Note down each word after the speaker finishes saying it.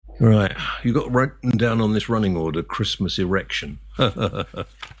Right, you got written down on this running order, Christmas erection.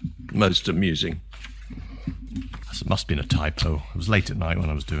 Most amusing. It must have been a typo. It was late at night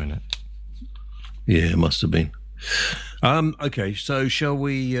when I was doing it. Yeah, it must have been. Okay, so shall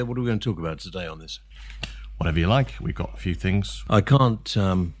we, what are we going to talk about today on this? Whatever you like. We've got a few things. I can't,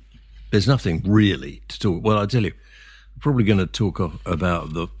 there's nothing really to talk. Well, I'll tell you, I'm probably going to talk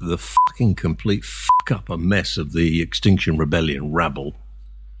about the fucking complete fuck-up a mess of the Extinction Rebellion rabble.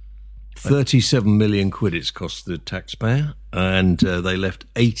 37 million quid it's cost the taxpayer, and they left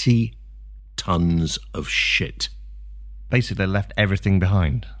 80 tons of shit. Basically, they left everything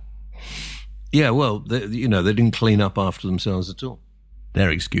behind. Yeah, well, they didn't clean up after themselves at all. Their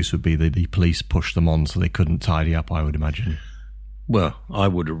excuse would be that the police pushed them on so they couldn't tidy up, I would imagine. Well, I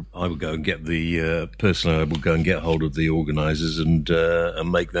would go and get personally, I would go and get hold of the organisers and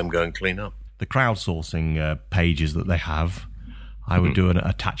make them go and clean up. The crowdsourcing pages that they have, I would do an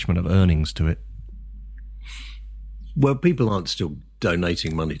attachment of earnings to it. Well, people aren't still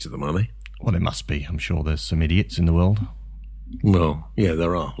donating money to them, are they? Well, it must be. I'm sure there's some idiots in the world. Well, yeah,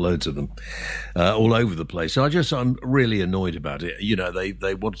 there are loads of them all over the place. So I'm really annoyed about it. You know,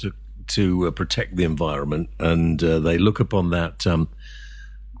 they want to protect the environment, and they look upon that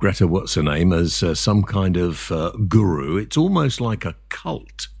Greta, what's her name, as some kind of guru. It's almost like a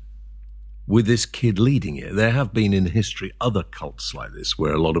cult with this kid leading it. There have been in history other cults like this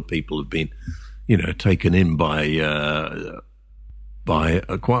where a lot of people have been, taken in by a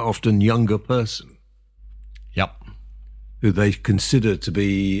quite often younger person. Yep. Who they consider to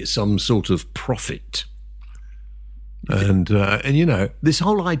be some sort of prophet. And this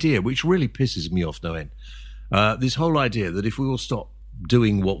whole idea, which really pisses me off no end, this whole idea that if we all stop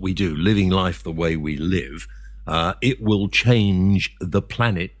doing what we do, living life the way we live, it will change the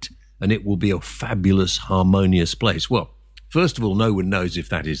planet and it will be a fabulous, harmonious place. Well, first of all, no one knows if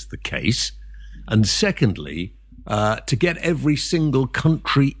that is the case. And secondly, to get every single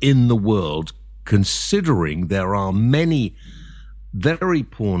country in the world, considering there are many very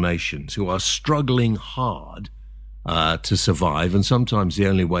poor nations who are struggling hard to survive, and sometimes the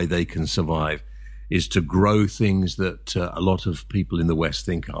only way they can survive is to grow things that a lot of people in the West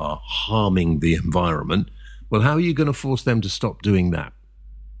think are harming the environment. Well, how are you going to force them to stop doing that?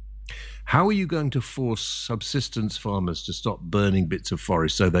 How are you going to force subsistence farmers to stop burning bits of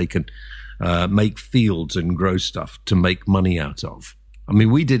forest so they can make fields and grow stuff to make money out of? I mean,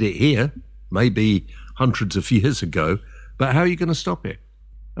 we did it here, maybe hundreds of years ago, but how are you going to stop it?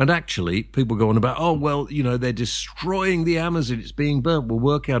 And actually, people go on about, oh, well, they're destroying the Amazon, it's being burnt. We'll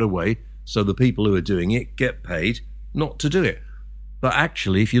work out a way so the people who are doing it get paid not to do it. But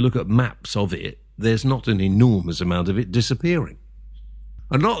actually, if you look at maps of it, there's not an enormous amount of it disappearing.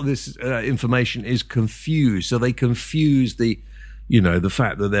 A lot of this information is confused. So they confuse the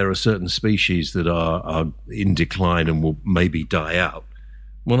fact that there are certain species that are in decline and will maybe die out.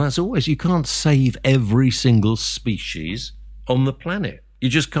 Well, as always, you can't save every single species on the planet. You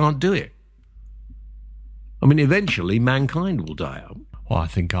just can't do it. I mean, eventually mankind will die out. Well, I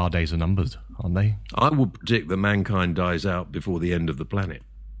think our days are numbered, aren't they? I would predict that mankind dies out before the end of the planet.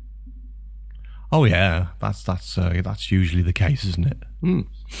 Oh yeah, that's usually the case, isn't it? Mm.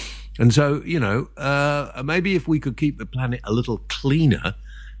 And so, maybe if we could keep the planet a little cleaner,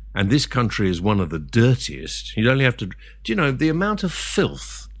 and this country is one of the dirtiest, you'd only have to... Do the amount of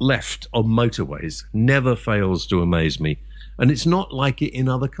filth left on motorways never fails to amaze me, and it's not like it in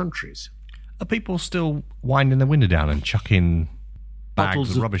other countries. Are people still winding the window down and chucking bags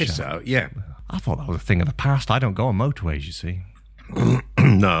Bottles of rubbish piss out? Yeah. I thought that was a thing of the past. I don't go on motorways, you see.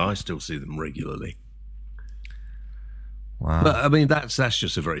 No, I still see them regularly. Wow. But I mean, that's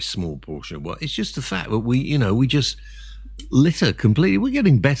just a very small portion of what. It's just the fact that we just litter completely. We're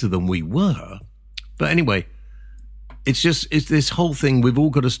getting better than we were. But anyway, it's this whole thing. We've all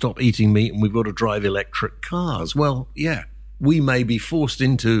got to stop eating meat and we've got to drive electric cars. Well, yeah, we may be forced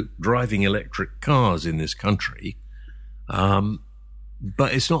into driving electric cars in this country,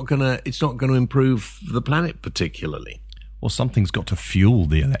 but it's not gonna improve the planet particularly. Well, something's got to fuel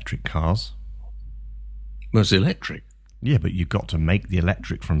the electric cars. Well, it's electric. Yeah, but you've got to make the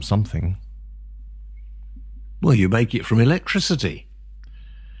electric from something. Well, you make it from electricity.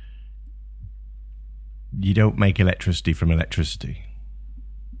 You don't make electricity from electricity.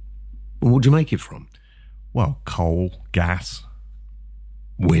 Well, what do you make it from? Well, coal, gas.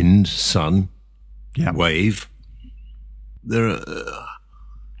 Wind, sun, yeah. Wave. There are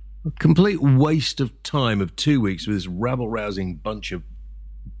a complete waste of time of 2 weeks with this rabble-rousing bunch of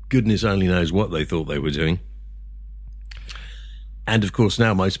goodness only knows what they thought they were doing. And, of course,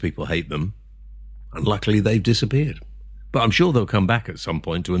 now most people hate them. And luckily, they've disappeared. But I'm sure they'll come back at some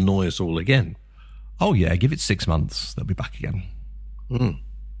point to annoy us all again. Oh, yeah, give it 6 months. They'll be back again.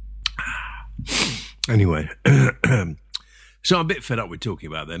 Anyway, so I'm a bit fed up with talking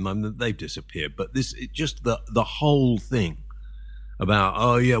about them. They've disappeared. But just the whole thing about,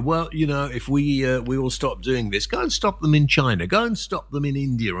 oh, yeah, well, if we all stop doing this, go and stop them in China. Go and stop them in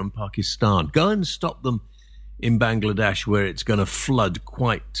India and Pakistan. Go and stop them in Bangladesh, where it's going to flood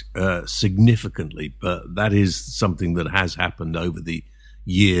quite significantly. But that is something that has happened over the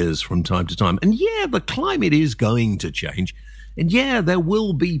years from time to time. And yeah, the climate is going to change. And yeah, there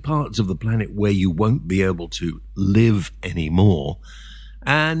will be parts of the planet where you won't be able to live anymore.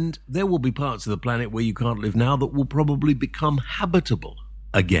 And there will be parts of the planet where you can't live now that will probably become habitable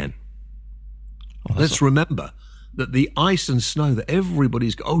again. Let's remember that the ice and snow that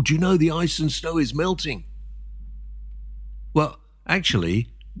everybody's... Oh, do you know the ice and snow is melting? Well,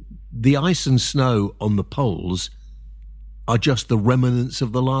 actually, the ice and snow on the poles are just the remnants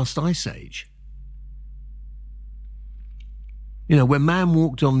of the last ice age. When man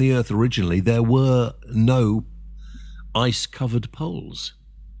walked on the earth originally, there were no ice-covered poles.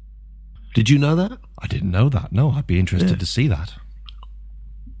 Did you know that? I didn't know that. No, I'd be interested to see that.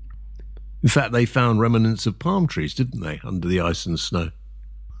 In fact, they found remnants of palm trees, didn't they, under the ice and snow?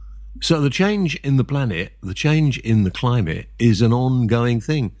 So the change in the planet, the change in the climate is an ongoing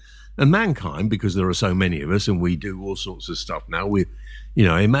thing. And mankind, because there are so many of us and we do all sorts of stuff now,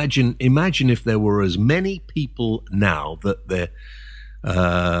 imagine if there were as many people now that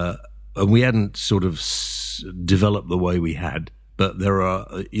and we hadn't sort of developed the way we had, but there are,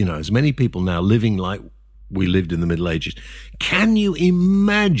 as many people now living like we lived in the Middle Ages. Can you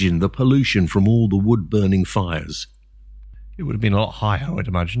imagine the pollution from all the wood-burning fires? It would have been a lot higher, I would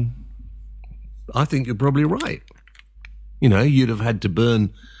imagine. I think you're probably right. You'd have had to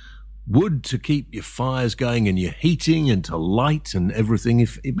burn wood to keep your fires going and your heating and to light and everything.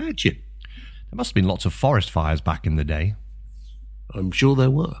 Imagine. There must have been lots of forest fires back in the day. I'm sure there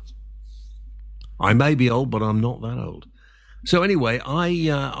were. I may be old, but I'm not that old. So anyway,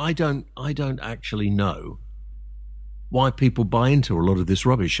 I don't actually know why people buy into a lot of this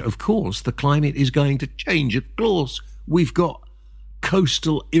rubbish. Of course, the climate is going to change. Of course, we've got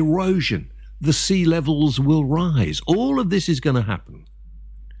coastal erosion. The sea levels will rise. All of this is going to happen.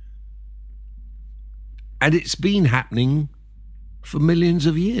 And it's been happening for millions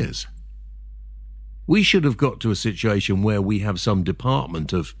of years. We should have got to a situation where we have some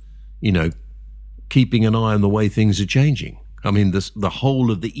department of, keeping an eye on the way things are changing. I mean, the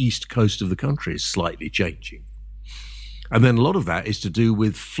whole of the east coast of the country is slightly changing. And then a lot of that is to do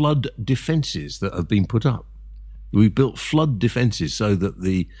with flood defences that have been put up. We've built flood defences so that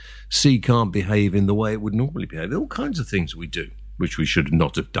the sea can't behave in the way it would normally behave. All kinds of things we do, which we should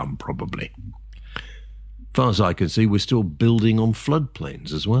not have done probably. As far as I can see, we're still building on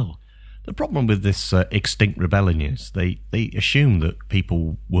floodplains as well. The problem with this extinct rebellion is they assume that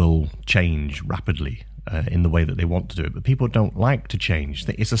people will change rapidly in the way that they want to do it, but people don't like to change.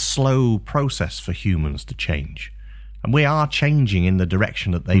 It's a slow process for humans to change. And we are changing in the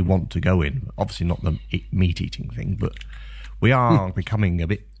direction that they want to go in. Obviously not the meat-eating thing, but we are becoming a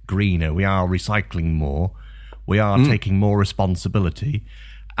bit greener. We are recycling more. We are taking more responsibility.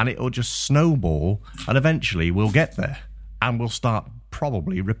 And it will just snowball, and eventually we'll get there. And we'll start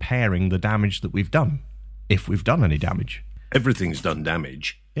probably repairing the damage that we've done, if we've done any damage. Everything's done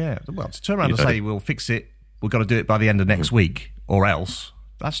damage. Yeah, well, to turn around and say we'll fix it, we've got to do it by the end of next week, or else,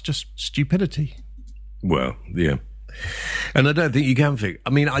 that's just stupidity. Well, yeah. And I don't think you can fix...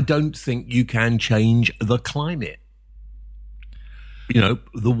 I don't think you can change the climate,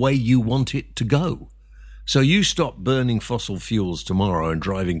 the way you want it to go. So you stop burning fossil fuels tomorrow and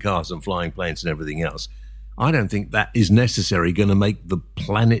driving cars and flying planes and everything else. I don't think that is necessarily going to make the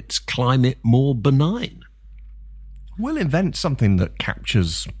planet's climate more benign. We'll invent something that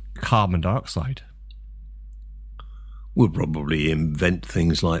captures carbon dioxide. We'll probably invent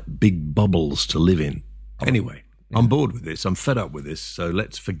things like big bubbles to live in. Anyway, I'm bored with this. I'm fed up with this, so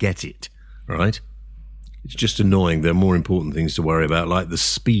let's forget it, right? It's just annoying. There are more important things to worry about, like the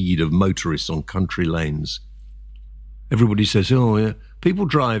speed of motorists on country lanes. Everybody says, oh, yeah, people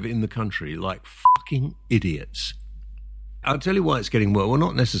drive in the country like fucking idiots. I'll tell you why it's getting worse. Well,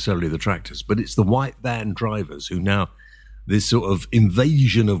 not necessarily the tractors, but it's the white van drivers who now, this sort of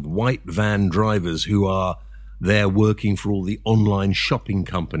invasion of white van drivers who are there working for all the online shopping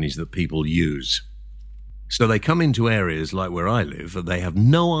companies that people use. So they come into areas like where I live, and they have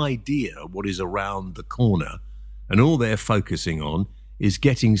no idea what is around the corner, and all they're focusing on is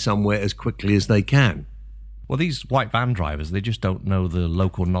getting somewhere as quickly as they can. Well, these white van drivers, they just don't know the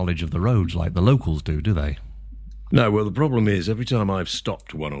local knowledge of the roads like the locals do they? No, well, the problem is every time I've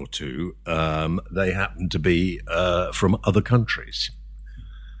stopped one or two, they happen to be from other countries.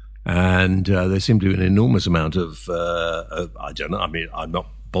 And there seemed to be an enormous amount of I don't know, I mean, I'm not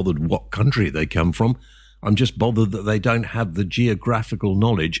bothered what country they come from. I'm just bothered that they don't have the geographical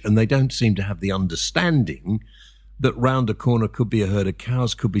knowledge and they don't seem to have the understanding that round a corner could be a herd of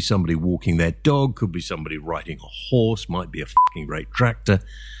cows, could be somebody walking their dog, could be somebody riding a horse, might be a fucking great tractor.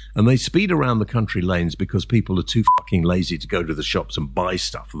 And they speed around the country lanes because people are too fucking lazy to go to the shops and buy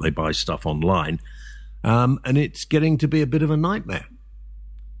stuff. And they buy stuff online. And it's getting to be a bit of a nightmare.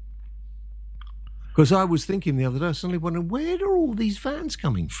 Because I was thinking the other day, suddenly wondering, where are all these vans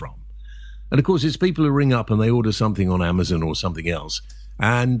coming from? And of course, it's people who ring up and they order something on Amazon or something else,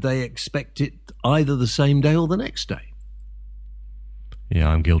 and they expect it either the same day or the next day. Yeah,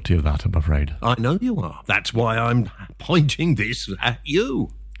 I'm guilty of that, I'm afraid. I know you are. That's why I'm pointing this at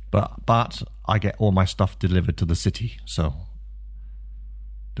you. But I get all my stuff delivered to the city, so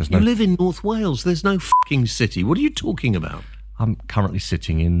You live in North Wales. There's no fucking city. What are you talking about? I'm currently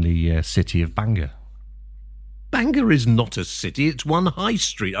sitting in the city of Bangor. Bangor is not a city. It's one high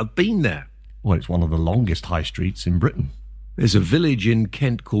street. I've been there. Well, it's one of the longest high streets in Britain. There's a village in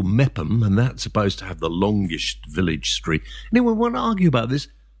Kent called Mepham, and that's supposed to have the longest village street. Anyone want to argue about this?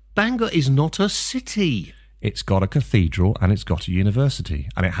 Bangor is not a city. It's got a cathedral and it's got a university.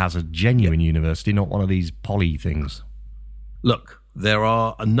 And it has a genuine university, not one of these poly things. Look, there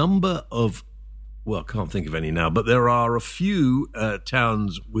are a number of, well, I can't think of any now, but there are a few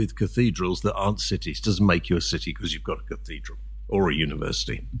towns with cathedrals that aren't cities. Doesn't make you a city because you've got a cathedral or a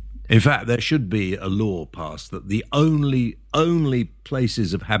university. In fact, there should be a law passed that the only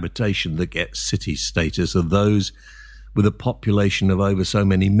places of habitation that get city status are those with a population of over so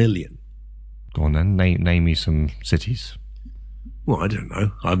many million. Go on then, name me some cities. Well, I don't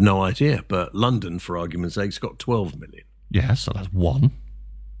know. I've no idea. But London, for argument's sake, has got 12 million. Yeah, so that's one.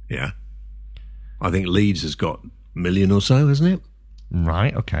 Yeah. I think Leeds has got a million or so, hasn't it?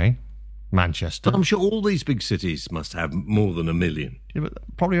 Right, okay. Manchester. But I'm sure all these big cities must have more than a million. Yeah, but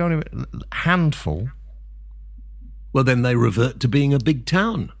probably only a handful. Well, then they revert to being a big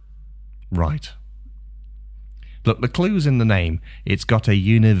town. Right. Look, the clue's in the name. It's got a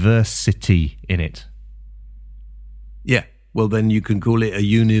university in it. Yeah. Well, then you can call it a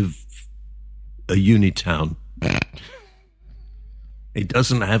unitown. It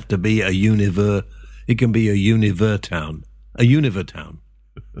doesn't have to be a univer. It can be a univertown. A univertown.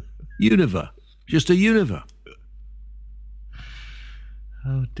 Univer. Just a univer.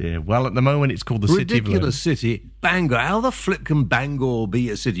 Oh, dear. Well, at the moment, it's called the City of London. Ridiculous city. Bangor. How the flip can Bangor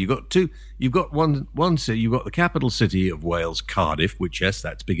be a city? You've got two. You've got one city. You've got the capital city of Wales, Cardiff, which, yes,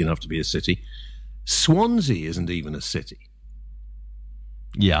 that's big enough to be a city. Swansea isn't even a city.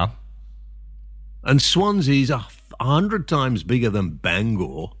 Yeah. And Swansea's 100 times bigger than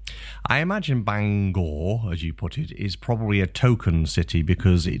Bangor. I imagine Bangor, as you put it, is probably a token city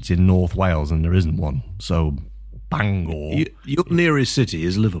because it's in North Wales and there isn't one. So Bangor. Your nearest city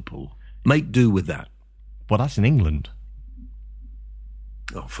is Liverpool. Make do with that. Well, that's in England.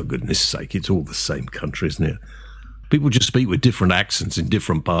 Oh, for goodness sake, it's all the same country, isn't it? People just speak with different accents in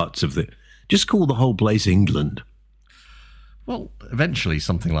different parts of the... Just call the whole place England. Well, eventually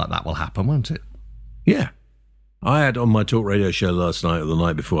something like that will happen, won't it? Yeah. I had on my talk radio show last night or the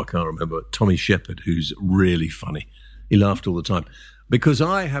night before, I can't remember, Tommy Shepherd, who's really funny. He laughed all the time. Because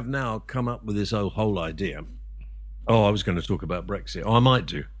I have now come up with this whole idea. Oh, I was going to talk about Brexit. Oh, I might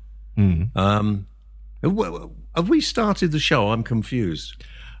do. Have we started the show? I'm confused.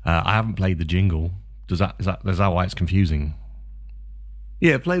 I haven't played the jingle. Is that why it's confusing?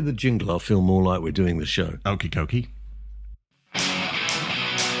 Yeah, play the jingle. I'll feel more like we're doing the show. Okie dokie.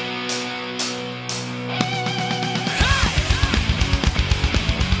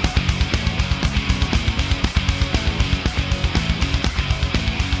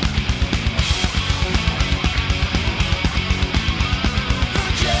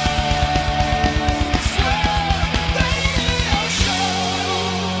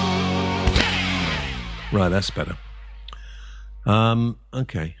 Right, that's better.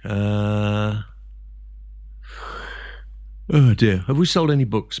 Okay. Oh, dear. Have we sold any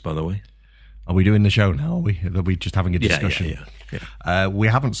books, by the way? Are we doing the show now? Are we just having a discussion? Yeah. We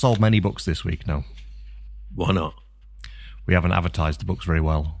haven't sold many books this week, no. Why not? We haven't advertised the books very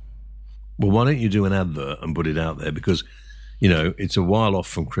well. Well, why don't you do an advert and put it out there? Because, you know, it's a while off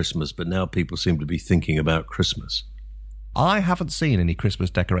from Christmas, but now people seem to be thinking about Christmas. I haven't seen any Christmas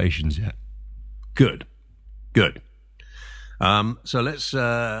decorations yet. Good. So let's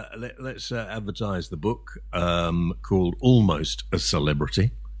advertise the book called Almost a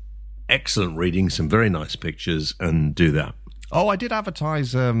Celebrity. excellent reading, some very nice pictures, and do that. Oh, I did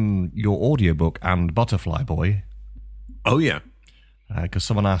advertise your audiobook and Butterfly Boy. Oh, yeah. Because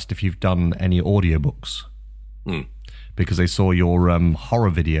someone asked if you've done any audiobooks. Hmm. Because they saw your horror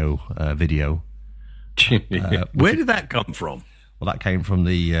video. Where did that come from? Well, that came from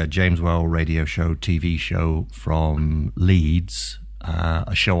the James Well radio show, TV show from Leeds,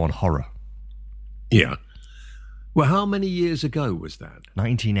 a show on horror. Yeah. Well, how many years ago was that?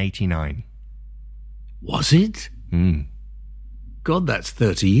 1989. Was it? Mm. God, that's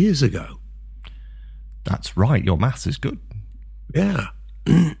 30 years ago. That's right. Your maths is good. Yeah.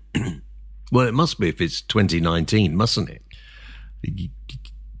 Well, it must be if it's 2019, mustn't it?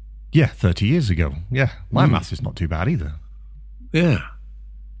 Yeah, 30 years ago. Yeah, my maths is not too bad either. Yeah.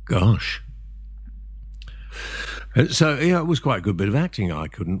 Gosh. So, yeah, it was quite a good bit of acting. I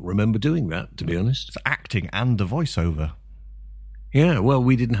couldn't remember doing that, to be honest. It's acting and a voiceover. Yeah, well,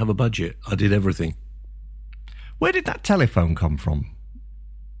 we didn't have a budget. I did everything. Where did that telephone come from?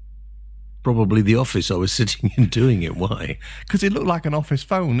 Probably the office I was sitting in doing it. Why? Because it looked like an office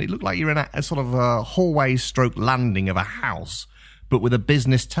phone. It looked like you're in a sort of a hallway stroke landing of a house, but with a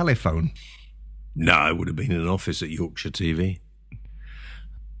business telephone. No, it would have been in an office at Yorkshire TV.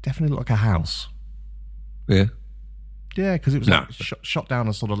 Definitely looked like a house. Yeah? Yeah, because it was like shot down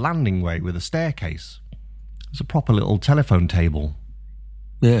a sort of landing way with a staircase. It was a proper little telephone table.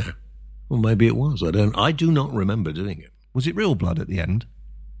 Yeah. Well, maybe it was. I do not remember doing it. Was it real blood at the end?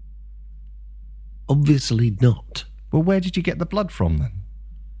 Obviously not. Well, where did you get the blood from then?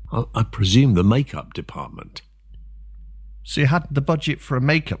 I presume the makeup department. So you had the budget for a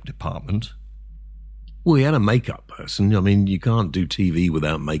makeup department? Well, you had a makeup person. I mean, you can't do TV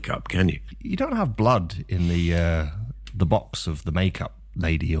without makeup, can you? You don't have blood in the box of the makeup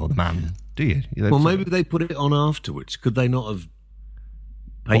lady or the man, do you? Well, maybe they put it on afterwards. Could they not have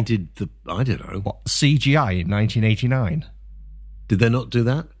painted I don't know. What, CGI in 1989? Did they not do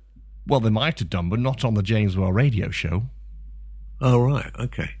that? Well, they might have done, but not on the James Well radio show. Oh, right,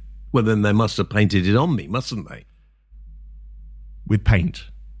 okay. Well, then they must have painted it on me, mustn't they? With paint?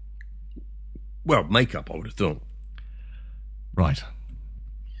 Well, makeup, I would have thought. Right.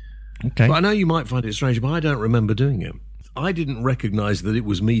 Okay. But I know you might find it strange, but I don't remember doing it. I didn't recognise that it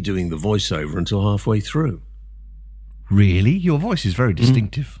was me doing the voiceover until halfway through. Really? Your voice is very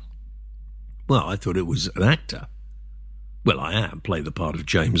distinctive. Well, I thought it was an actor. Well, I play the part of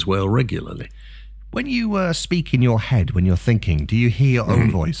James Well regularly. When you speak in your head, when you're thinking, do you hear your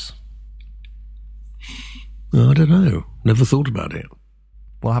own voice? I don't know. Never thought about it.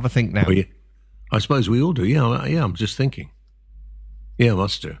 Well, have a think now. Oh, yeah. I suppose we all do. Yeah, I'm just thinking. Yeah,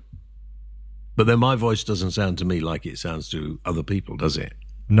 must do. But then my voice doesn't sound to me like it sounds to other people, does it?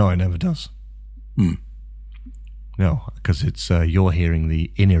 No, it never does. No, because it's you're hearing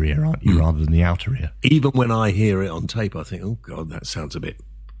the inner ear, aren't you, rather than the outer ear. Even when I hear it on tape, I think, oh, God, that sounds a bit...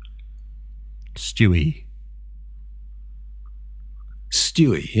 Stewie,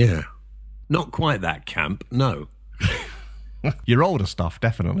 yeah. Not quite that camp, no. Your older stuff,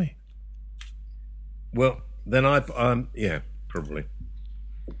 definitely. Well, then yeah, probably.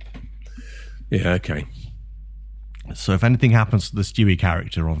 Yeah, okay. So if anything happens to the Stewie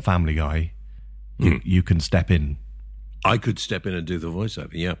character on Family Guy, you can step in. I could step in and do the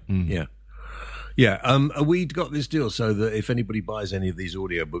voiceover, yeah, yeah. Yeah, we got this deal so that if anybody buys any of these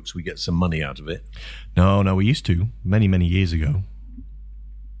audiobooks, we get some money out of it. No, we used to, many, many years ago.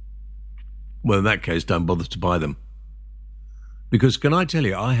 Well, in that case, don't bother to buy them. Because can I tell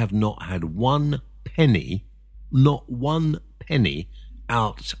you, I have not had one penny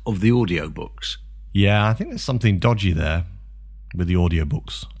out of the audiobooks. Yeah, I think there's something dodgy there with the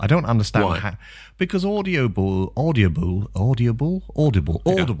audiobooks. I don't understand why. Because Audible.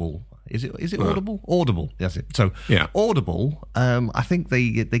 Is it Audible? Audible, that's it. So yeah. Audible, I think they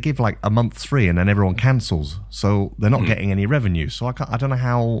give like a month free and then everyone cancels, so they're not getting any revenue. So I don't know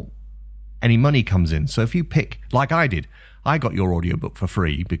how any money comes in. So if you pick, like I did, I got your audiobook for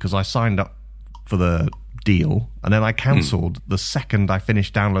free because I signed up for the deal and then I cancelled the second I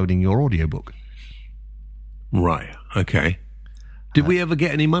finished downloading your audiobook. Right, okay. Did we ever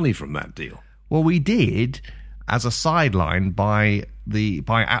get any money from that deal? Well, we did as a sideline by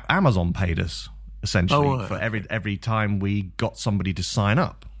Amazon paid us essentially for every time we got somebody to sign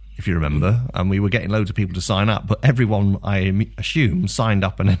up, if you remember, and we were getting loads of people to sign up, but everyone, I assume, signed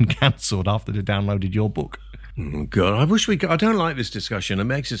up and then cancelled after they downloaded your book. Oh, God, I wish we could. I don't like this discussion. It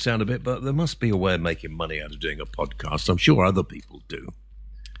makes it sound a bit, but there must be a way of making money out of doing a podcast. I'm sure other people do.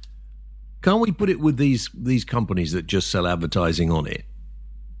 Can't we put it with these companies that just sell advertising on it?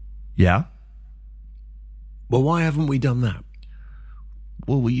 Yeah. Well, why haven't we done that?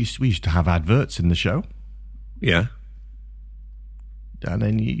 Well, we used to have adverts in the show. Yeah. And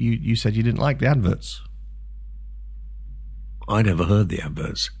then you said you didn't like the adverts. I never heard the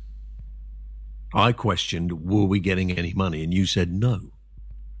adverts. I questioned, were we getting any money? And you said no.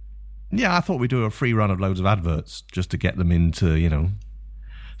 Yeah, I thought we'd do a free run of loads of adverts just to get them into,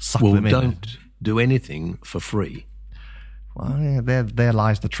 suck them in. Well, don't do anything for free. Well, yeah, there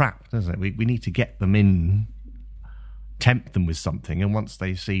lies the trap, doesn't it? We need to get them in, tempt them with something, and once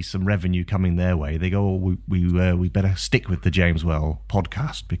they see some revenue coming their way, they go, "Oh, we better stick with the James Well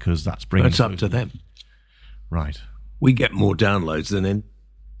podcast because that's bringing." That's up to them, right? We get more downloads than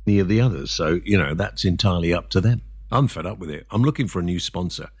any of the others, so that's entirely up to them. I'm fed up with it. I'm looking for a new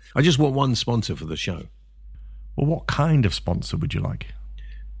sponsor. I just want one sponsor for the show. Well, what kind of sponsor would you like?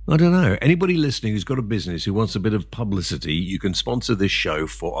 I don't know. Anybody listening who's got a business who wants a bit of publicity, you can sponsor this show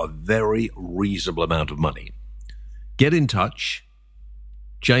for a very reasonable amount of money. Get in touch,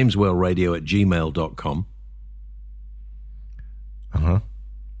 jameswellradio@gmail.com. Uh-huh.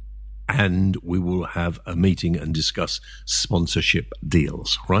 And we will have a meeting and discuss sponsorship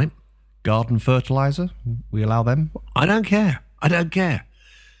deals, right? Garden fertilizer, we allow them? I don't care. And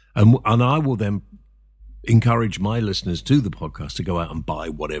I will then encourage my listeners to the podcast to go out and buy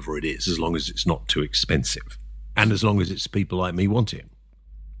whatever it is, as long as it's not too expensive. And as long as it's people like me want it.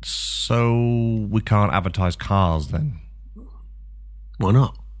 So we can't advertise cars then? Why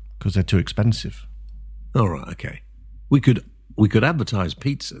not? Because they're too expensive. All right, okay. We could advertise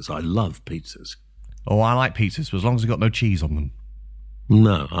pizzas. I love pizzas. Oh, I like pizzas, but as long as they've got no cheese on them.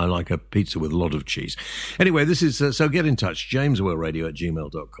 No, I like a pizza with a lot of cheese. Anyway, this is so get in touch,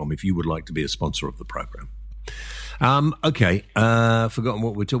 jameswellradio@gmail.com if you would like to be a sponsor of the program. Okay, forgotten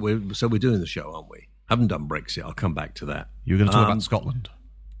what we're talking. So we're doing the show, aren't we? Haven't done Brexit. I'll come back to that. You were going to talk about Scotland.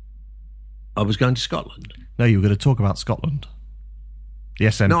 I was going to Scotland. No, you were going to talk about Scotland. The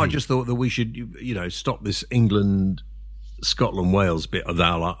SNP. No, I just thought that we should, stop this England, Scotland, Wales bit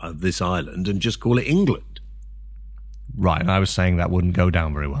of this island and just call it England. Right, and I was saying that wouldn't go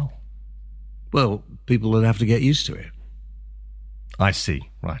down very well. Well, people would have to get used to it. I see.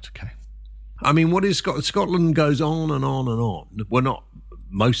 Right, okay. I mean, what is Scotland goes on and on and on. Well, not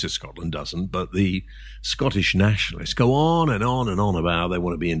most of Scotland doesn't, but the Scottish nationalists go on and on and on about how they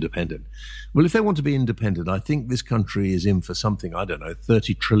want to be independent. Well, if they want to be independent, I think this country is in for something,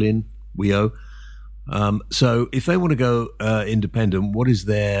 30 trillion we owe. So if they want to go independent, what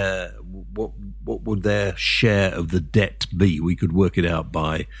would their share of the debt be? We could work it out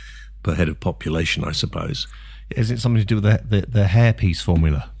per head of population, I suppose. Is it something to do with the hairpiece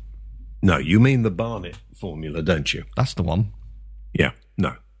formula? No, you mean the Barnett formula, don't you? That's the one. Yeah,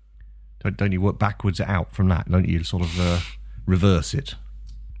 no. Don't you work backwards out from that? Don't you sort of reverse it?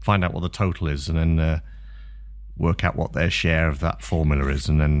 Find out what the total is and then work out what their share of that formula is,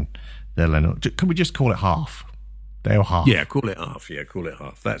 and then they'll end up... Can we just call it half? They're half. Yeah, call it half.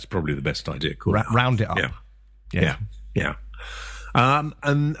 That's probably the best idea. Round it up. Yeah. And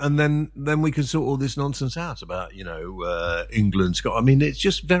then we can sort all this nonsense out about, England, Scotland. I mean, it's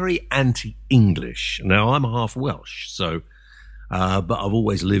just very anti-English. Now, I'm half Welsh, so... but I've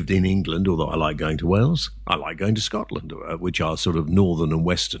always lived in England, although I like going to Wales. I like going to Scotland, which are sort of northern and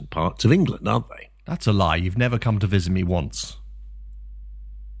western parts of England, aren't they? That's a lie. You've never come to visit me once.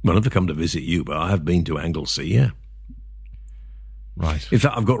 Well, I've never come to visit you, but I have been to Anglesey, yeah. Right. In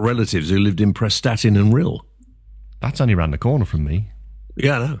fact, I've got relatives who lived in Prestatyn and Rhyl. That's only round the corner from me.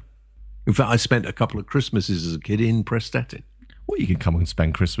 Yeah, I know. In fact, I spent a couple of Christmases as a kid in Prestatyn. Well, you can come and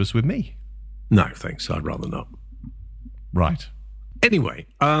spend Christmas with me. No, thanks. I'd rather not. Right. Anyway,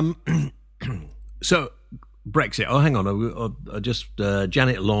 so Brexit. Oh, hang on. I just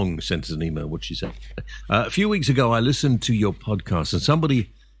Janet Long sent us an email. What'd she say? A few weeks ago, I listened to your podcast, and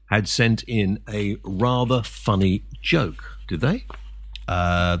somebody had sent in a rather funny joke. Did they?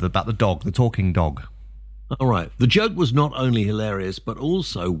 About the dog, the talking dog. All right. The joke was not only hilarious, but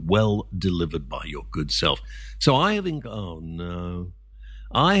also well delivered by your good self. So I have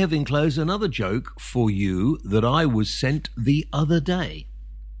I have enclosed another joke for you that I was sent the other day.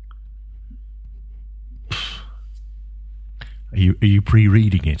 Are you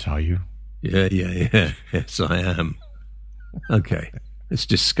pre-reading it, are you? Yeah. Yes, I am. Okay. It's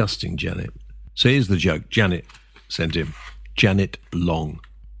disgusting, Janet. So here's the joke. Janet sent him. Janet Long.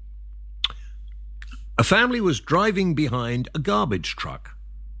 A family was driving behind a garbage truck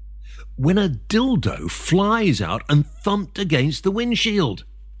when a dildo flies out and thumped against the windshield.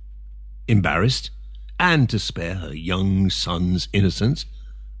 Embarrassed, and to spare her young son's innocence,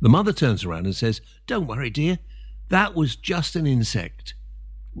 the mother turns around and says, "Don't worry, dear, that was just an insect."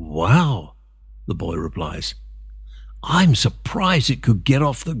 "Wow," the boy replies. I'm surprised it could get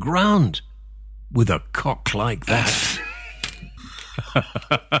off the ground with a cock like that.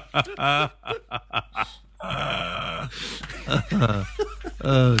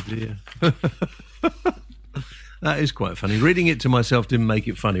 Oh, dear. That is quite funny. Reading it to myself didn't make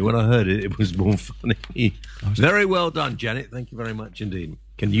it funny. When I heard it, it was more funny. Very well done, Janet. Thank you very much indeed.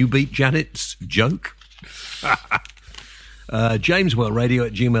 Can you beat Janet's joke?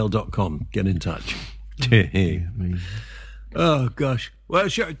 JamesWellRadio@gmail.com. Get in touch. Oh, gosh. Well,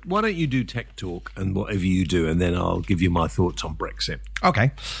 why don't you do Tech Talk and whatever you do, and then I'll give you my thoughts on Brexit.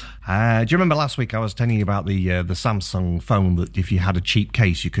 Okay. Do you remember last week I was telling you about the Samsung phone that if you had a cheap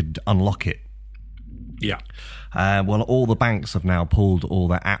case, you could unlock it? Yeah. Well, all the banks have now pulled all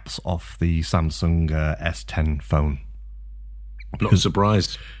their apps off the Samsung S10 phone. Not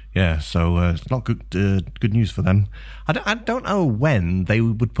surprised. Yeah, so it's not good news for them. I don't know when they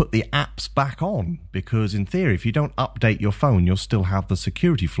would put the apps back on, because in theory, if you don't update your phone, you'll still have the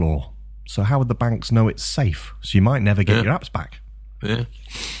security flaw. So how would the banks know it's safe? So you might never get your apps back. Yeah,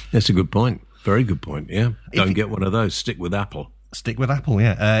 that's a good point. Very good point, yeah. Don't get one of those. Stick with Apple. Stick with Apple,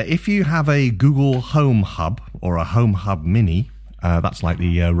 yeah. If you have a Google Home Hub or a Home Hub Mini, that's like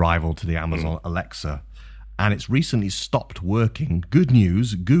the rival to the Amazon Alexa, and it's recently stopped working, good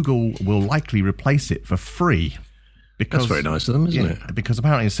news, Google will likely replace it for free. Because, that's very nice of them, isn't it? Because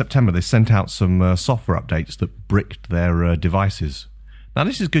apparently in September they sent out some software updates that bricked their devices. Now,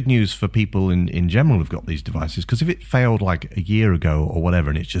 this is good news for people in general who've got these devices, because if it failed like a year ago or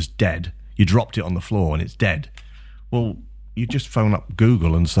whatever and it's just dead, you dropped it on the floor and it's dead, well, you just phone up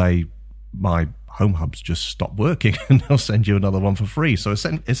Google and say, my Home Hub's just stopped working, and they'll send you another one for free. So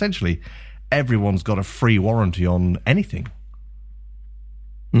essentially, everyone's got a free warranty on anything.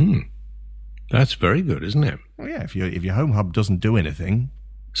 That's very good, isn't it? Well, yeah, if your Home Hub doesn't do anything...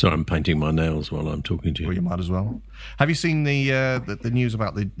 So I'm painting my nails while I'm talking to you. Well, you might as well. Have you seen the news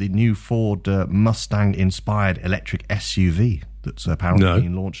about the new Ford Mustang-inspired electric SUV that's apparently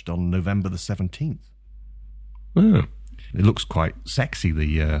being launched on November the 17th? Oh. It looks quite sexy,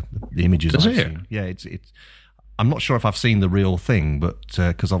 the images I've seen. Yeah, it's. I'm not sure if I've seen the real thing, but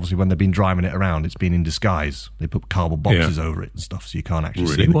because obviously when they've been driving it around, it's been in disguise. They put cardboard boxes over it and stuff, so you can't actually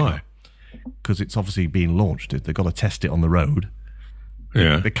see the car. Because it's obviously being launched. They've got to test it on the road.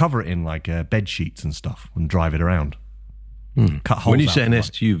 Yeah. They cover it in like bed sheets and stuff and drive it around. Cut holes. When you say an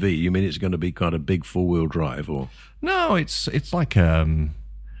SUV, you mean it's going to be kind of big four-wheel drive, or? No, it's like I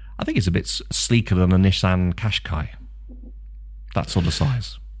think it's a bit sleeker than a Nissan Qashqai. That sort of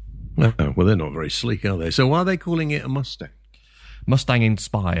size. Oh, well, they're not very sleek, are they? So why are they calling it a Mustang? Mustang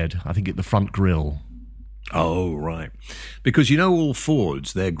inspired. I think at the front grille. Oh, right. Because you know all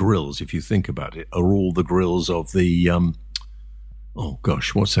Fords, their grills, if you think about it, are all the grills of the oh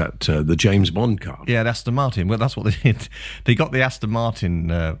gosh, what's that? The James Bond car. Yeah, the Aston Martin. Well, that's what they did. They got the Aston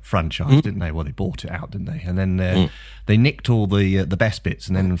Martin franchise, didn't they? Well, they bought it out, didn't they? And then they nicked all the best bits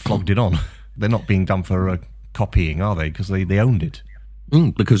and then flogged it on. They're not being done for copying, are they? Because they owned it.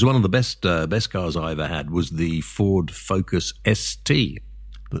 Because one of the best cars I ever had was the Ford Focus ST.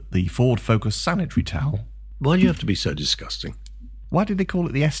 The Ford Focus sanitary towel. Why do you have to be so disgusting? Why did they call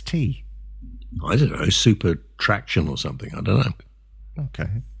it the ST? I don't know, super traction or something. I don't know.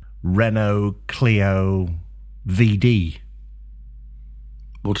 Okay. Renault Clio VD.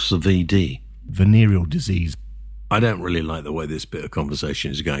 What's the VD? Venereal disease. I don't really like the way this bit of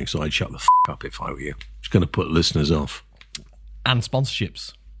conversation is going, so I'd shut the up if I were you. It's going to put listeners off. And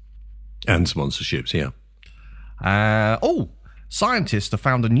sponsorships. And sponsorships, yeah. Scientists have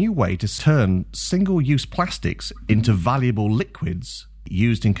found a new way to turn single-use plastics into valuable liquids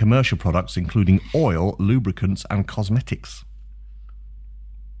used in commercial products, including oil, lubricants, and cosmetics.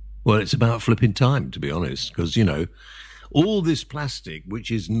 Well, it's about flipping time, to be honest, because, you know, all this plastic, which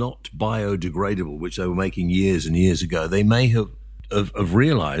is not biodegradable, which they were making years and years ago, they may have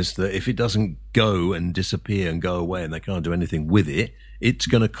realized that if it doesn't go and disappear and go away and they can't do anything with it, it's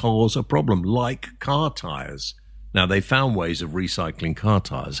going to cause a problem, like car tires. Now, they found ways of recycling car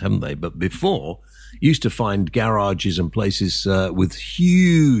tires, haven't they? But before, you used to find garages and places with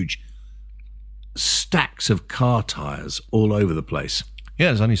huge stacks of car tires all over the place. Yeah,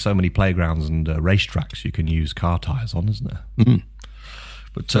 there's only so many playgrounds and racetracks you can use car tyres on, isn't there? Mm-hmm.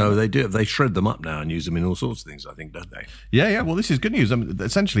 But so they shred them up now and use them in all sorts of things, I think, don't they? Yeah. Well, this is good news. I mean,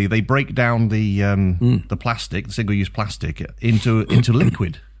 essentially, they break down the plastic, the single-use plastic, into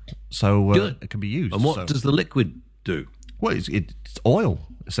liquid, so it can be used. And what does the liquid do? Well, it's oil,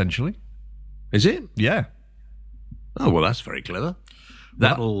 essentially. Is it? Yeah. Oh, well, that's very clever.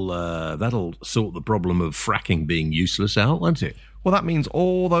 That'll sort the problem of fracking being useless out, won't it? Well, that means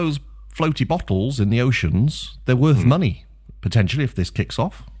all those floaty bottles in the oceans, they're worth money, potentially, if this kicks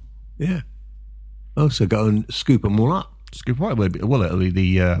off. Yeah. Oh, so go and scoop them all up. Scoop them up. Well,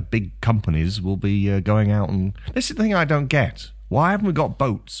 the big companies will be going out and... This is the thing I don't get. Why haven't we got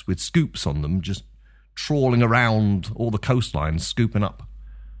boats with scoops on them just trawling around all the coastlines, scooping up?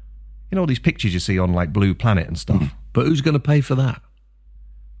 You know all these pictures you see on, like, Blue Planet and stuff? But who's going to pay for that?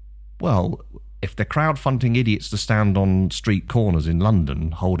 Well, if they're crowdfunding idiots to stand on street corners in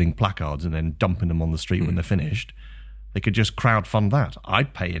London holding placards and then dumping them on the street when they're finished, they could just crowdfund that.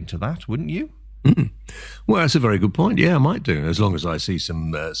 I'd pay into that, wouldn't you? Well, that's a very good point. Yeah, I might do, as long as I see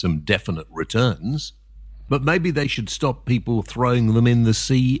some definite returns. But maybe they should stop people throwing them in the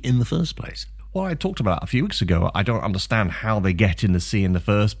sea in the first place. Well, I talked about it a few weeks ago. I don't understand how they get in the sea in the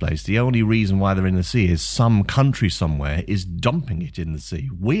first place. The only reason why they're in the sea is some country somewhere is dumping it in the sea.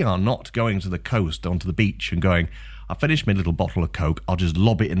 We are not going to the coast, onto the beach, and going, I finished my little bottle of Coke, I'll just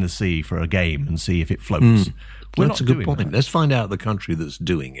lob it in the sea for a game and see if it floats. That's a good point. Let's find out the country that's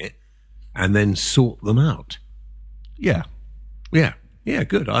doing it and then sort them out. Yeah. Yeah. Yeah,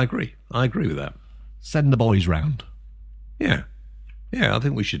 good. I agree. I agree with that. Send the boys round. Yeah. Yeah, I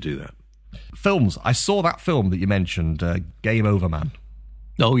think we should do that. Films. I saw that film that you mentioned, Game Over Man.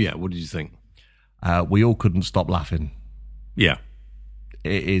 Oh, yeah. What did you think? We all couldn't stop laughing. Yeah.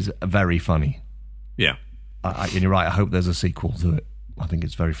 It is very funny. Yeah. And you're right, I hope there's a sequel to it. I think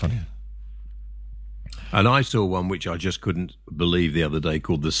it's very funny. And I saw one which I just couldn't believe the other day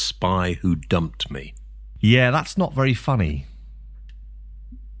called The Spy Who Dumped Me. Yeah, that's not very funny.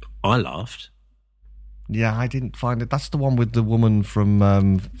 I laughed. Yeah, I didn't find it. That's the one with the woman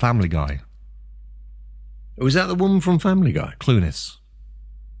from Family Guy. Was that the woman from Family Guy? Clunis.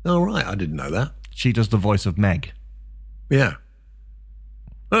 Oh, right. I didn't know that. She does the voice of Meg. Yeah.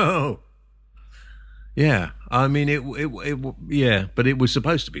 Oh. Yeah. I mean, yeah, but it was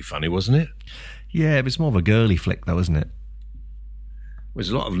supposed to be funny, wasn't it? Yeah, it was more of a girly flick, though, isn't it? There's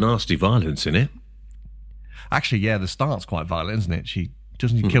a lot of nasty violence in it. Actually, yeah, the start's quite violent, isn't it? She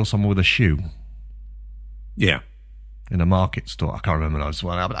doesn't kill someone with a shoe. Yeah. In a market store. I can't remember those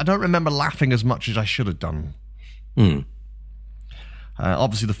one. But I don't remember laughing as much as I should have done.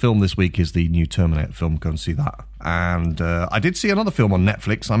 Obviously, the film this week is the new Terminator film. Go and see that. And I did see another film on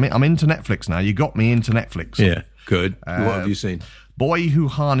Netflix. I'm into Netflix now. You got me into Netflix. Yeah, good. What have you seen? Boy Who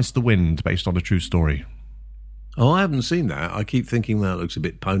Harnessed the Wind, based on a true story. Oh, I haven't seen that. I keep thinking that looks a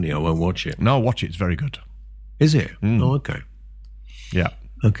bit pony. I won't watch it. No, watch it. It's very good. Is it? Oh, okay. Yeah.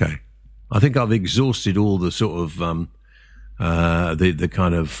 Okay. I think I've exhausted all the sort of the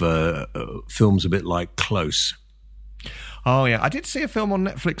kind of films a bit like Close. Oh, yeah. I did see a film on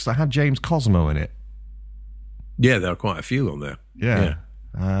Netflix that had James Cosmo in it. Yeah, there are quite a few on there. Yeah.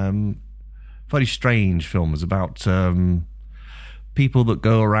 Very strange film. It's about people that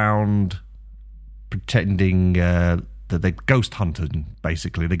go around pretending that they're ghost hunting,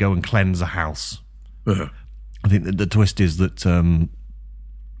 basically. They go and cleanse a house. Uh-huh. I think the twist is that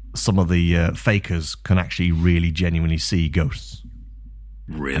some of the fakers can actually really genuinely see ghosts.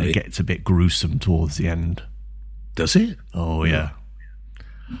 Really? And it gets a bit gruesome towards the end. Does it? Oh, yeah.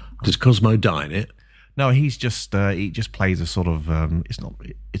 Does Cosmo die in it? No, he just plays a sort of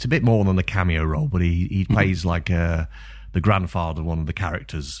it's a bit more than a cameo role, but he plays like the grandfather of one of the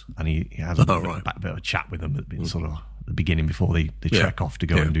characters, and he has a bit of a chat with them at sort of the beginning before they trek off to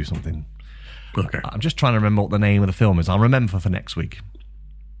go and do something. Okay. I'm just trying to remember what the name of the film is. I'll remember for next week.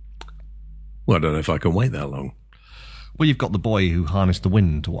 Well, I don't know if I can wait that long. Well, you've got The Boy Who Harnessed the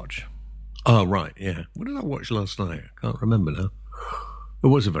Wind to watch. Oh, right, yeah. What did I watch last night? I can't remember now. It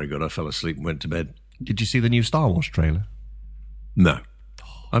wasn't very good. I fell asleep and went to bed. Did you see the new Star Wars trailer? No.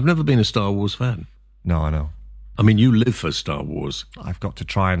 I've never been a Star Wars fan. No, I know. I mean, you live for Star Wars. I've got to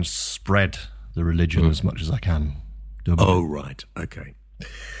try and spread the religion as much as I can. Oh, right. Okay.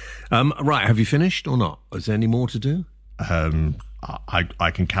 Right, have you finished or not? Is there any more to do?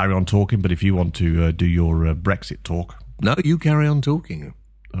 I can carry on talking, but if you want to do your Brexit talk... No, you carry on talking.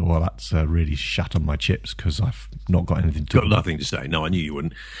 Well, that's really shat on my chips because I've not got anything to Got nothing to say. No, I knew you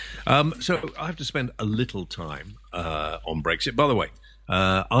wouldn't. So I have to spend a little time on Brexit. By the way,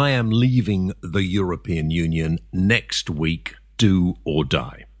 I am leaving the European Union next week, do or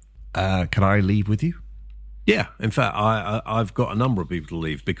die. Can I leave with you? Yeah, in fact, I've got a number of people to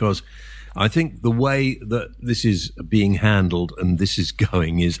leave because I think the way that this is being handled and this is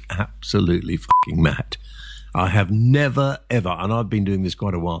going is absolutely fucking mad. I have never, ever, and I've been doing this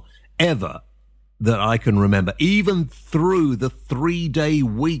quite a while, ever that I can remember, even through the 3-day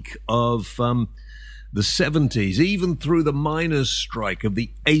week of the 70s, even through the miners' strike of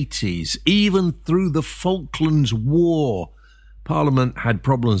the 80s, even through the Falklands War Parliament had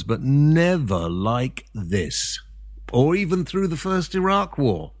problems, but never like this. Or even through the first Iraq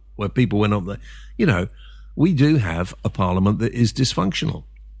War, where people went up there. You know, we do have a Parliament that is dysfunctional.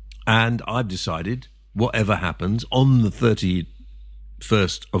 And I've decided, whatever happens, on the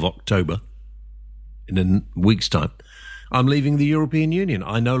 31st of October, in a week's time, I'm leaving the European Union.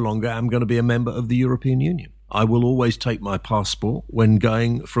 I no longer am going to be a member of the European Union. I will always take my passport when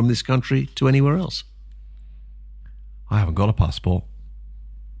going from this country to anywhere else. I haven't got a passport.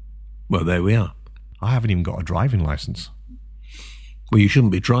 Well, there we are. I haven't even got a driving licence. Well, you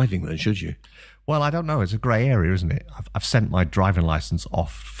shouldn't be driving then, should you? Well, I don't know. It's a grey area, isn't it? I've sent my driving licence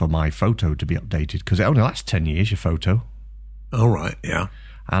off for my photo to be updated because it only lasts 10 years, your photo. All right, yeah.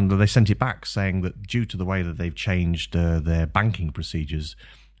 And they sent it back saying that due to the way that they've changed their banking procedures,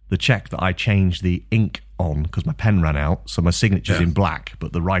 the cheque that I changed the ink on, because my pen ran out, so my signature's in black,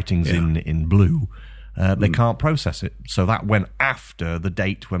 but the writing's in blue, they can't process it. So that went after the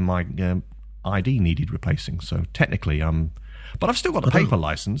date when my ID needed replacing. So technically, but I've still got a paper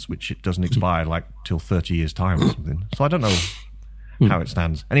licence, which it doesn't expire like till 30 years' time or something. So I don't know how it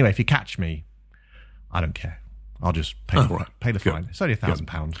stands. Anyway, if you catch me, I don't care. I'll just pay the fine. It's only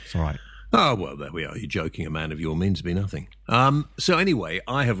 £1,000. It's all right. Oh, well, there we are. You're joking. A man of your means be nothing. So anyway,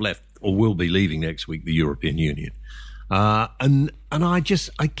 I have left, or will be leaving next week, the European Union. And I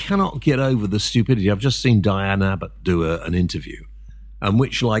cannot get over the stupidity. I've just seen Diane Abbott do an interview, in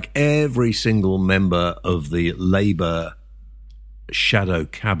which, like every single member of the Labour shadow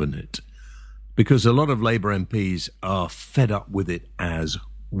cabinet, because a lot of Labour MPs are fed up with it as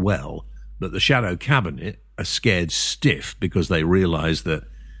well, but the shadow cabinet are scared stiff because they realise that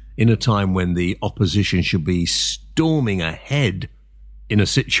in a time when the opposition should be storming ahead in a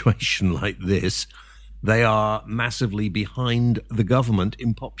situation like this, they are massively behind the government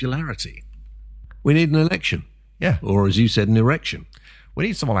in popularity. We need an election. Yeah. Or, as you said, an erection. We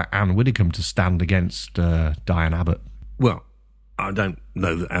need someone like Anne Widdecombe to stand against Diane Abbott. Well, I don't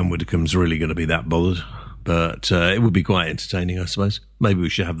know that Anne Widdecombe's really going to be that bothered, but it would be quite entertaining, I suppose. Maybe we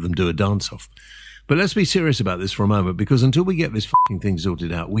should have them do a dance-off. But let's be serious about this for a moment, because until we get this fucking thing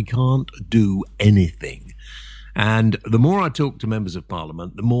sorted out, we can't do anything. And the more I talk to members of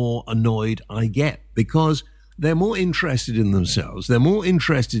Parliament, the more annoyed I get, because they're more interested in themselves. They're more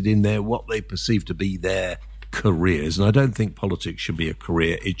interested in what they perceive to be their careers. And I don't think politics should be a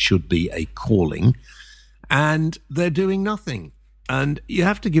career. It should be a calling. And they're doing nothing. And you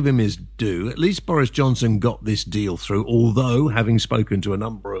have to give him his due. At least Boris Johnson got this deal through, although, having spoken to a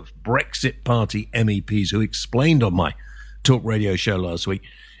number of Brexit Party MEPs who explained on my talk radio show last week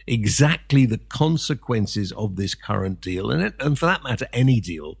exactly the consequences of this current deal, and for that matter, any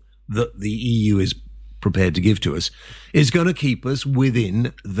deal that the EU is prepared to give to us, is going to keep us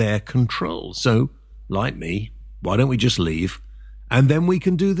within their control. So, like me, why don't we just leave, and then we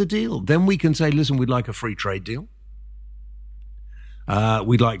can do the deal? Then we can say, listen, we'd like a free trade deal.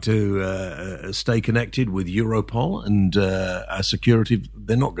 We'd like to stay connected with Europol and our security.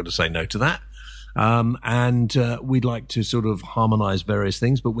 They're not going to say no to that. And we'd like to sort of harmonise various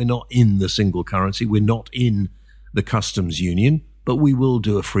things, but we're not in the single currency. We're not in the customs union, but we will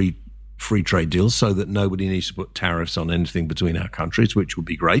do a free trade deal so that nobody needs to put tariffs on anything between our countries, which would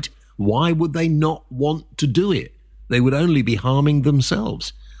be great. Why would they not want to do it? They would only be harming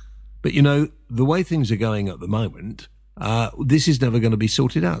themselves. But, you know, the way things are going at the moment, this is never going to be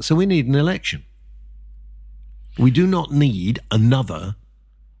sorted out. So we need an election. We do not need another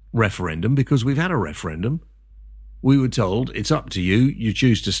referendum, because we've had a referendum. We were told it's up to you. You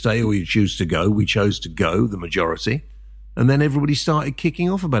choose to stay or you choose to go. We chose to go, the majority. And then everybody started kicking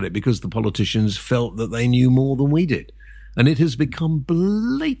off about it because the politicians felt that they knew more than we did. And it has become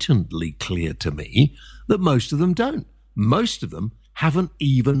blatantly clear to me that most of them don't. Most of them haven't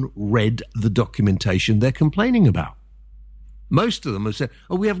even read the documentation they're complaining about. Most of them have said,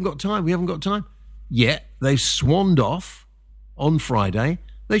 oh, we haven't got time. Yet they've swanned off on Friday.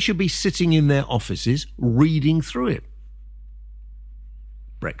 They should be sitting in their offices reading through it.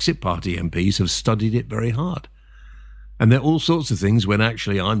 Brexit Party MPs have studied it very hard. And there are all sorts of things when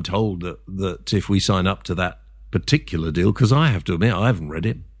actually I'm told that if we sign up to that particular deal, because I have to admit I haven't read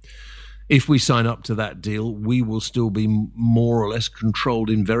it, if we sign up to that deal, we will still be more or less controlled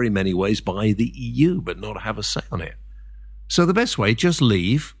in very many ways by the EU, but not have a say on it. So the best way, just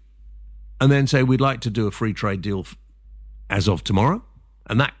leave and then say we'd like to do a free trade deal as of tomorrow.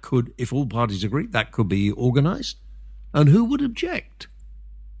 And that could, if all parties agree, that could be organised. And who would object?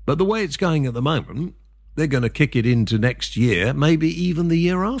 But the way it's going at the moment, they're going to kick it into next year, maybe even the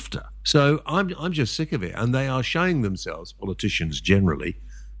year after. So I'm just sick of it. And they are showing themselves, politicians generally,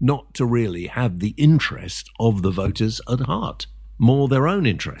 not to really have the interest of the voters at heart, more their own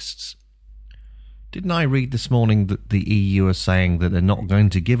interests. Didn't I read this morning that the EU are saying that they're not going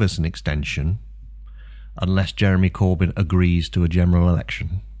to give us an extension unless Jeremy Corbyn agrees to a general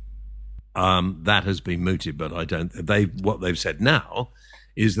election? That has been mooted, but what they've said now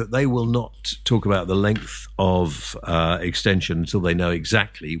is that they will not talk about the length of extension until they know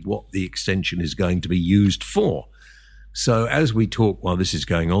exactly what the extension is going to be used for. So as we talk while this is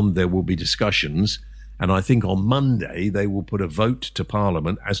going on, there will be discussions, and I think on Monday they will put a vote to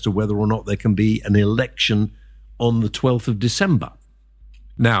Parliament as to whether or not there can be an election on the 12th of December.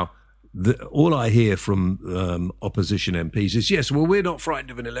 Now, all I hear from opposition MPs is, yes, well, we're not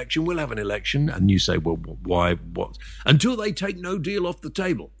frightened of an election, we'll have an election. And you say, well, why? What? Until they take no deal off the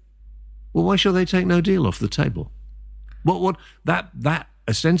table. Well, why should they take no deal off the table? That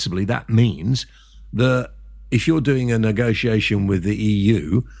ostensibly, that means that if you're doing a negotiation with the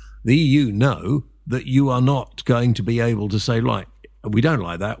EU know that you are not going to be able to say, like, we don't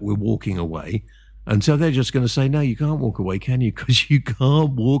like that, we're walking away. And so they're just going to say, no, you can't walk away, can you? Because you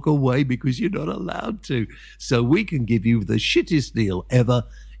can't walk away because you're not allowed to. So we can give you the shittest deal ever.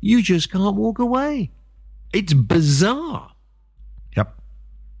 You just can't walk away. It's bizarre. Yep.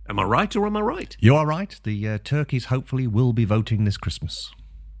 Am I right or am I right? You are right. The turkeys hopefully will be voting this Christmas.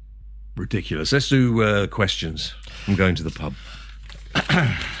 Ridiculous. Let's do questions. I'm going to the pub.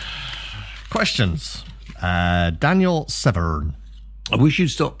 Questions. Daniel Severn. I wish you'd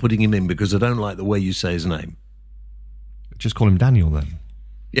stop putting him in because I don't like the way you say his name. Just call him Daniel then.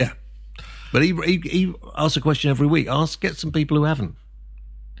 Yeah. But he asks a question every week. Get some people who haven't.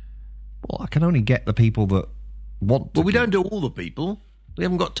 Well, I can only get the people that want to. Well, we don't do all the people. We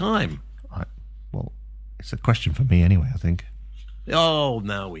haven't got time. Well, it's a question for me anyway, I think. Oh,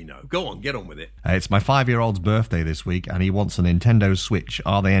 now we know. Go on, get on with it. It's my 5-year-old's birthday this week, and he wants a Nintendo Switch.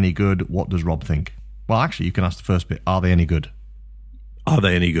 Are they any good? What does Rob think? Well, actually, you can ask the first bit. Are they any good? Are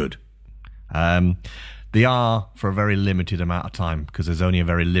they any good? They are for a very limited amount of time because there's only a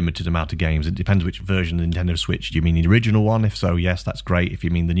very limited amount of games. It depends which version of the Nintendo Switch. Do you mean the original one? If so, yes, that's great. If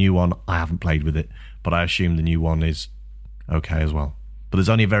you mean the new one, I haven't played with it, but I assume the new one is okay as well. But there's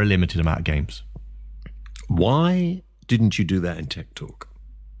only a very limited amount of games. Why didn't you do that in Tech Talk?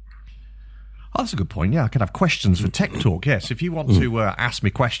 Oh, that's a good point. Yeah, I could have questions for Tech Talk. Yes, if you want to ask me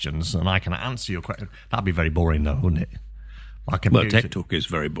questions and I can answer your question, that'd be very boring, though, wouldn't it? Well, Tech Talk is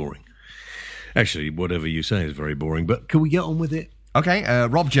very boring. Actually, whatever you say is very boring, but can we get on with it? Okay,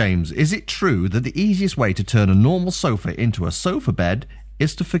 Rob James, is it true that the easiest way to turn a normal sofa into a sofa bed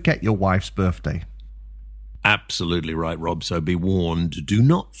is to forget your wife's birthday? Absolutely right, Rob. So be warned. Do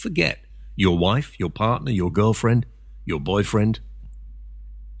not forget your wife, your partner, your girlfriend, your boyfriend.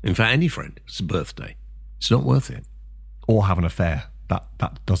 In fact, any friend. It's a birthday. It's not worth it. Or have an affair. That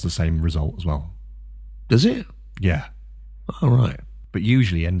does the same result as well. Does it? Yeah. All right. But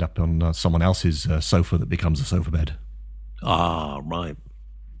usually end up on someone else's sofa that becomes a sofa bed. Ah, right.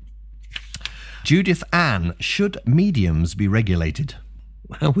 Judith Ann, should mediums be regulated?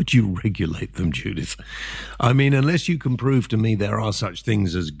 How would you regulate them, Judith? I mean, unless you can prove to me there are such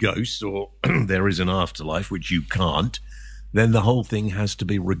things as ghosts or there is an afterlife, which you can't, then the whole thing has to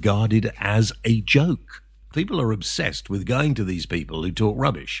be regarded as a joke. People are obsessed with going to these people who talk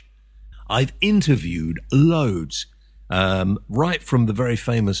rubbish. I've interviewed loads, right from the very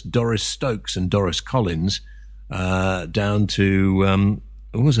famous Doris Stokes and Doris Collins down to,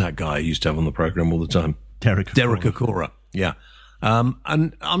 who was that guy I used to have on the programme all the time? Derek Acorah, yeah.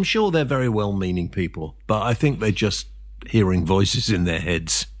 And I'm sure they're very well-meaning people, but I think they're just hearing voices in their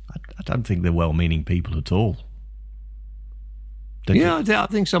heads. I don't think they're well-meaning people at all. I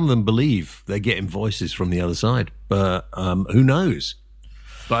think some of them believe they're getting voices from the other side, but who knows?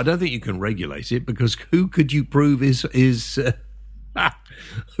 But I don't think you can regulate it because who could you prove is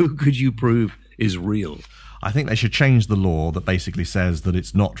who could you prove is real? I think they should change the law that basically says that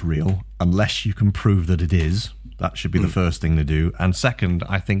it's not real unless you can prove that it is. That should be the first thing to do. And second,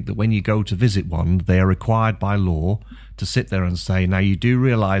 I think that when you go to visit one, they are required by law to sit there and say, now you do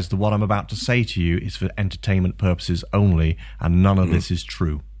realise that what I'm about to say to you is for entertainment purposes only, and none of this is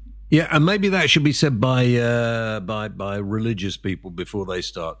true. Yeah, and maybe that should be said by religious people before they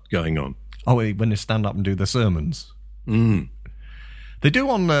start going on. Oh, when they stand up and do their sermons. They do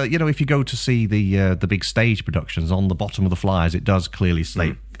on, if you go to see the big stage productions, on the bottom of the flyers, it does clearly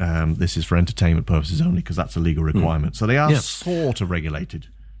state this is for entertainment purposes only because that's a legal requirement. So they are sort of regulated.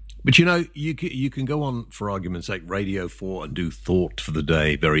 But, you can go on, for argument's sake, Radio 4 and do Thought for the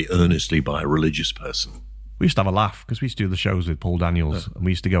Day very earnestly by a religious person. We used to have a laugh because we used to do the shows with Paul Daniels, and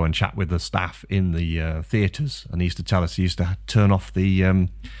we used to go and chat with the staff in the theatres, and he used to tell us he used to turn off the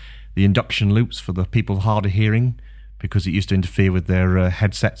induction loops for the people hard of hearing because it used to interfere with their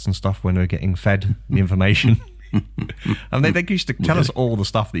headsets and stuff when they were getting fed the information. And they used to tell us all the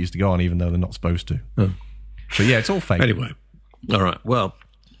stuff that used to go on, even though they're not supposed to. Oh. But yeah, it's all fake. Anyway, all right. Well,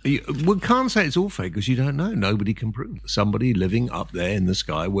 we can't say it's all fake because you don't know. Nobody can prove somebody living up there in the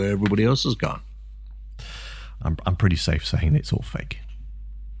sky where everybody else has gone. I'm pretty safe saying it's all fake.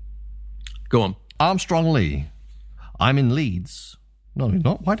 Go on. Armstrong Lee. I'm in Leeds. No,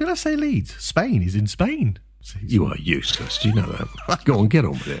 not. Why did I say Leeds? Spain. He's in Spain. You are useless. Do you know that? Go on, get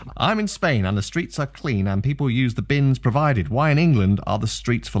on with it. I'm in Spain and the streets are clean and people use the bins provided. Why in England are the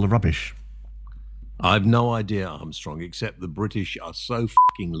streets full of rubbish? I've no idea, Armstrong, except the British are so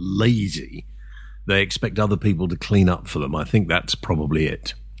fucking lazy, they expect other people to clean up for them. I think that's probably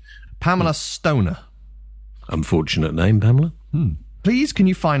it. Pamela Stoner. Unfortunate name, Pamela. Please, can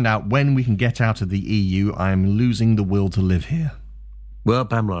you find out when we can get out of the EU? I'm losing the will to live here. Well,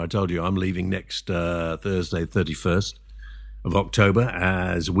 Pamela, I told you I'm leaving next Thursday, 31st of October,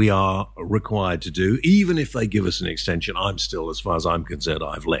 as we are required to do. Even if they give us an extension, I'm still, as far as I'm concerned,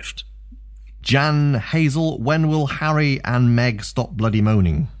 I've left. Jan Hazel, when will Harry and Meg stop bloody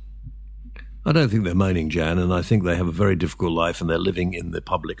moaning? I don't think they're moaning, Jan, and I think they have a very difficult life and they're living in the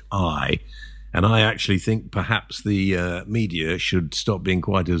public eye. And I actually think perhaps the media should stop being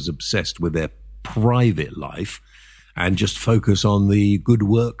quite as obsessed with their private life and just focus on the good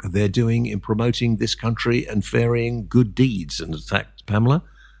work they're doing in promoting this country and ferrying good deeds. And in fact, Pamela,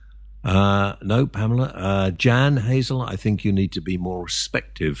 Jan Hazel, I think you need to be more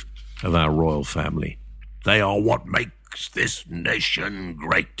respective of our royal family. They are what makes this nation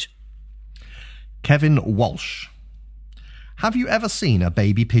great. Kevin Walsh. Have you ever seen a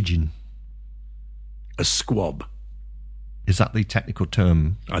baby pigeon? A squab. Is that the technical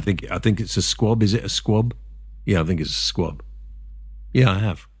term? I think it's a squab. Is it a squab? Yeah, I think it's a squab. Yeah, I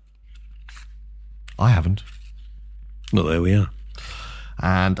have. I haven't. Well, there we are.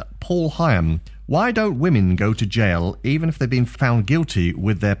 And Paul Hyam. Why don't women go to jail even if they've been found guilty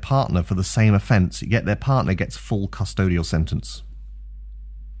with their partner for the same offence, yet their partner gets full custodial sentence?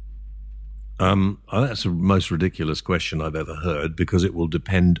 That's the most ridiculous question I've ever heard because it will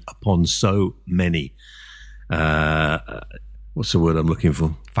depend upon so many. What's the word I'm looking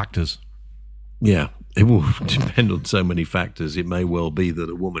for? Factors. Yeah, it will depend on so many factors. It may well be that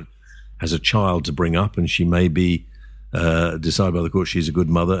a woman has a child to bring up and she may be decided by the court she's a good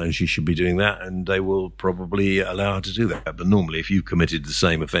mother and she should be doing that, and they will probably allow her to do that. But normally, if you committed the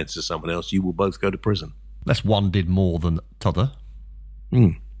same offence as someone else, you will both go to prison. Unless one did more than t'other.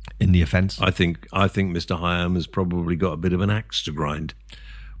 In the offence. I think Mr. Hyam has probably got a bit of an axe to grind.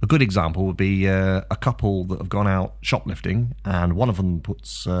 A good example would be a couple that have gone out shoplifting, and one of them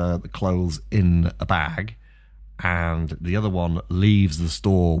puts the clothes in a bag, and the other one leaves the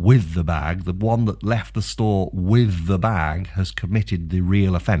store with the bag. The one that left the store with the bag has committed the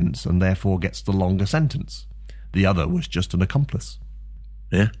real offence and therefore gets the longer sentence. The other was just an accomplice.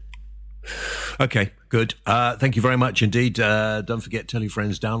 Yeah. Okay, good. Thank you very much indeed. Don't forget, tell your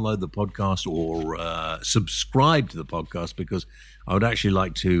friends, download the podcast or subscribe to the podcast, because I would actually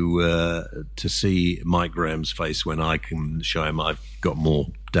like to see Mike Graham's face when I can show him I've got more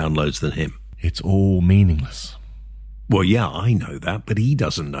downloads than him. It's all meaningless. Well, yeah, I know that, but he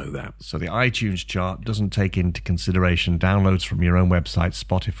doesn't know that. So the iTunes chart doesn't take into consideration downloads from your own website,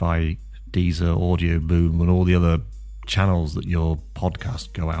 Spotify, Deezer, Audio Boom, and all the other channels that your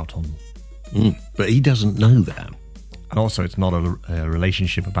podcast go out on. But he doesn't know that. And also, it's not a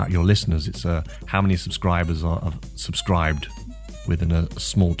relationship about your listeners. It's how many subscribers are subscribed within a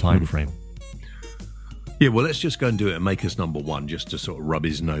small time frame. Yeah, well, let's just go and do it and make us number one, just to sort of rub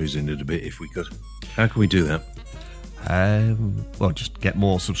his nose in it a bit, if we could. How can we do that? Well, just get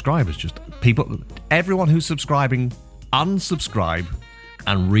more subscribers. Just everyone who's subscribing, unsubscribe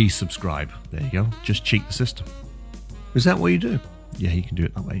and resubscribe. There you go. Just cheat the system. Is that what you do? Yeah, you can do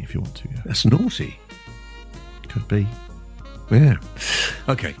it that way if you want to. Yeah. That's naughty. Could be. Yeah.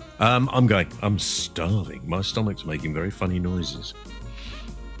 Okay. I'm going. I'm starving. My stomach's making very funny noises.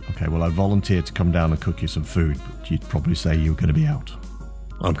 Okay, well, I volunteered to come down and cook you some food, but you'd probably say you were going to be out.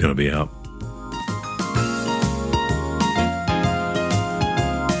 I'm going to be out.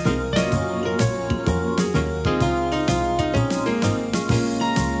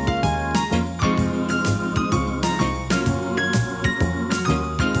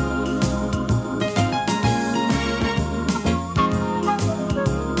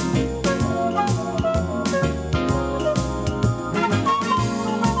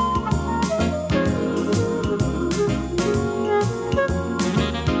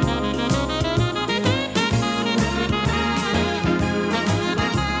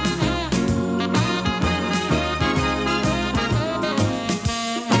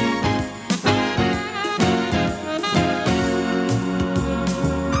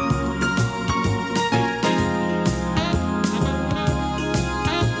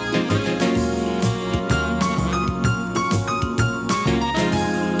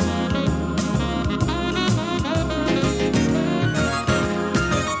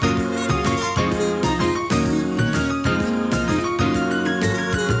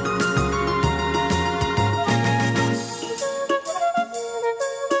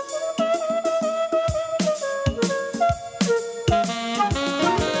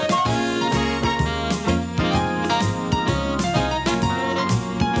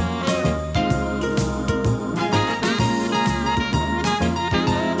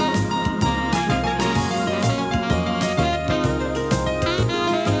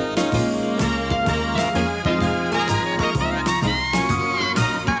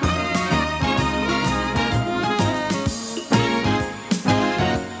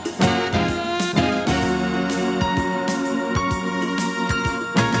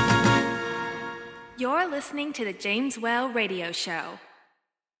 listening to the James Whale Radio Show.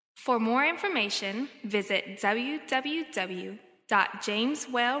 For more information, visit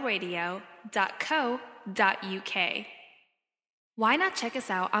www.jameswhaleradio.co.uk. Why not check us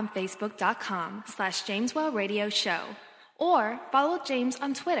out on facebook.com/James Whale Radio Show, or follow James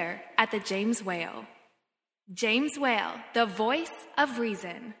on Twitter @the James Whale. James Whale, the voice of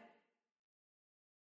reason.